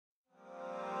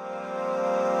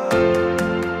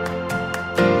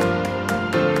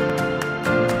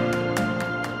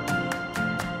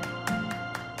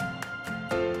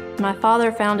My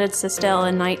father founded Systel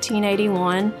in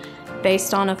 1981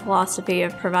 based on a philosophy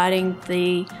of providing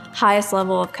the highest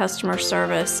level of customer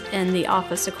service in the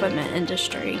office equipment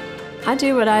industry. I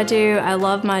do what I do. I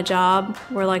love my job.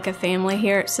 We're like a family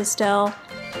here at Systel,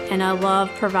 and I love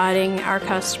providing our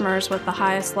customers with the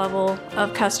highest level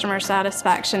of customer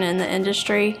satisfaction in the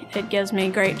industry. It gives me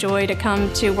great joy to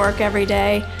come to work every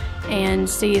day and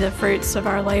see the fruits of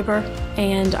our labor.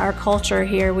 And our culture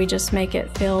here, we just make it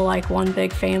feel like one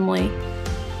big family.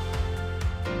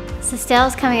 Systel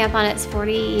is coming up on its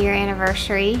 40-year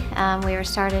anniversary. We were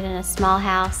started in a small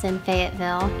house in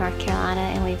Fayetteville, North Carolina,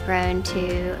 and we've grown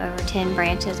to over 10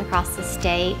 branches across the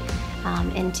state,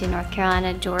 into North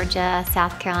Carolina, Georgia,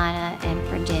 South Carolina, and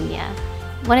Virginia.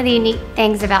 One of the unique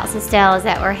things about Systel is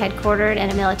that we're headquartered in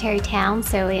a military town,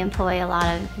 so we employ a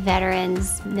lot of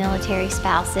veterans, military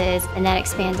spouses, and that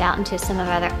expands out into some of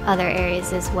other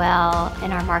areas as well.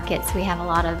 In our markets, we have a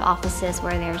lot of offices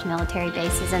where there's military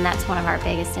bases, and that's one of our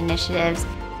biggest initiatives.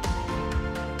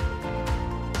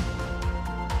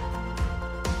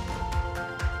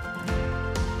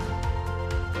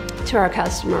 To our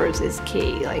customers is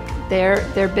key. Like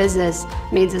their business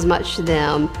means as much to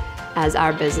them as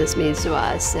our business means to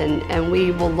us, and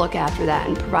we will look after that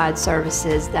and provide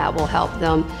services that will help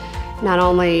them not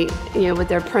only with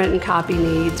their print and copy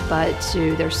needs, but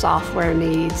to their software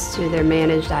needs, to their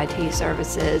managed IT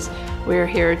services. We're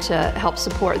here to help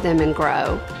support them and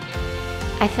grow.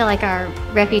 I feel like our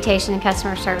reputation in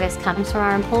customer service comes from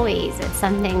our employees. It's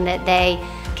something that they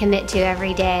commit to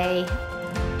every day.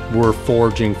 We're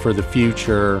forging for the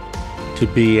future to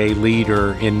be a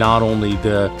leader in not only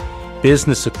the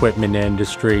business equipment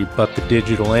industry, but the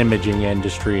digital imaging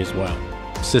industry as well.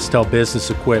 Systel Business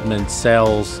Equipment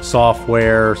sells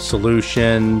software,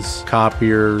 solutions,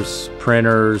 copiers,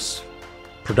 printers,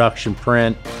 production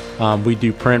print. We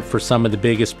do print for some of the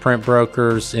biggest print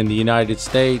brokers in the United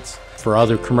States, for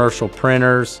other commercial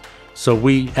printers. So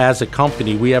we, as a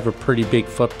company, we have a pretty big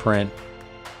footprint.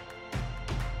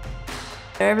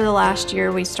 Over the last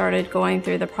year, we started going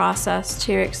through the process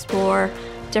to explore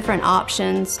different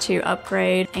options to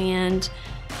upgrade, and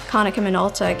Konica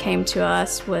Minolta came to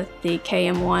us with the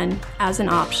KM1 as an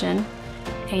option.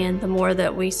 And the more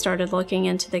that we started looking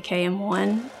into the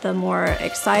KM1, the more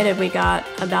excited we got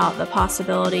about the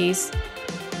possibilities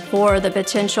for the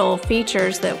potential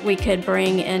features that we could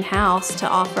bring in-house to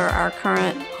offer our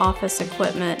current office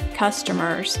equipment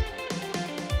customers.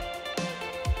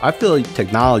 I feel like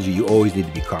technology, you always need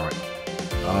to be current.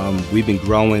 We've been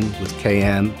growing with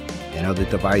KM and other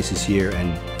devices here,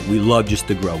 and we love just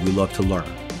to grow. We love to learn,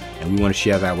 and we want to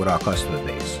share that with our customer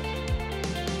base.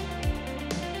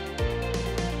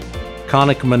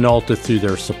 Konica Minolta, through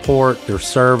their support, their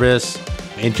service,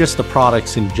 and just the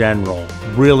products in general,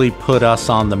 really put us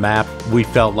on the map. We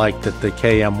felt like that the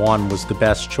KM1 was the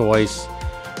best choice.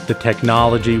 The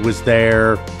technology was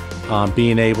there,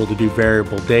 being able to do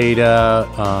variable data,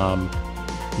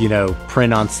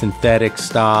 print on synthetic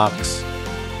stocks,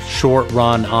 short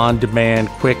run, on demand,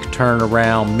 quick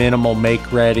turnaround, minimal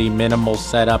make ready, minimal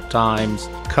setup times.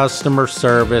 Customer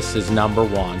service is number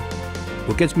one.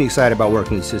 What gets me excited about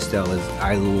working with Systel is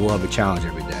I love a challenge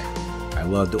every day. I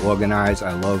love to organize.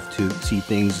 I love to see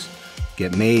things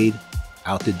get made,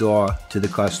 out the door, to the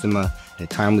customer, in a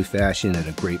timely fashion at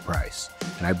a great price.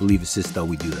 And I believe at Systel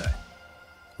we do that,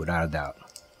 without a doubt.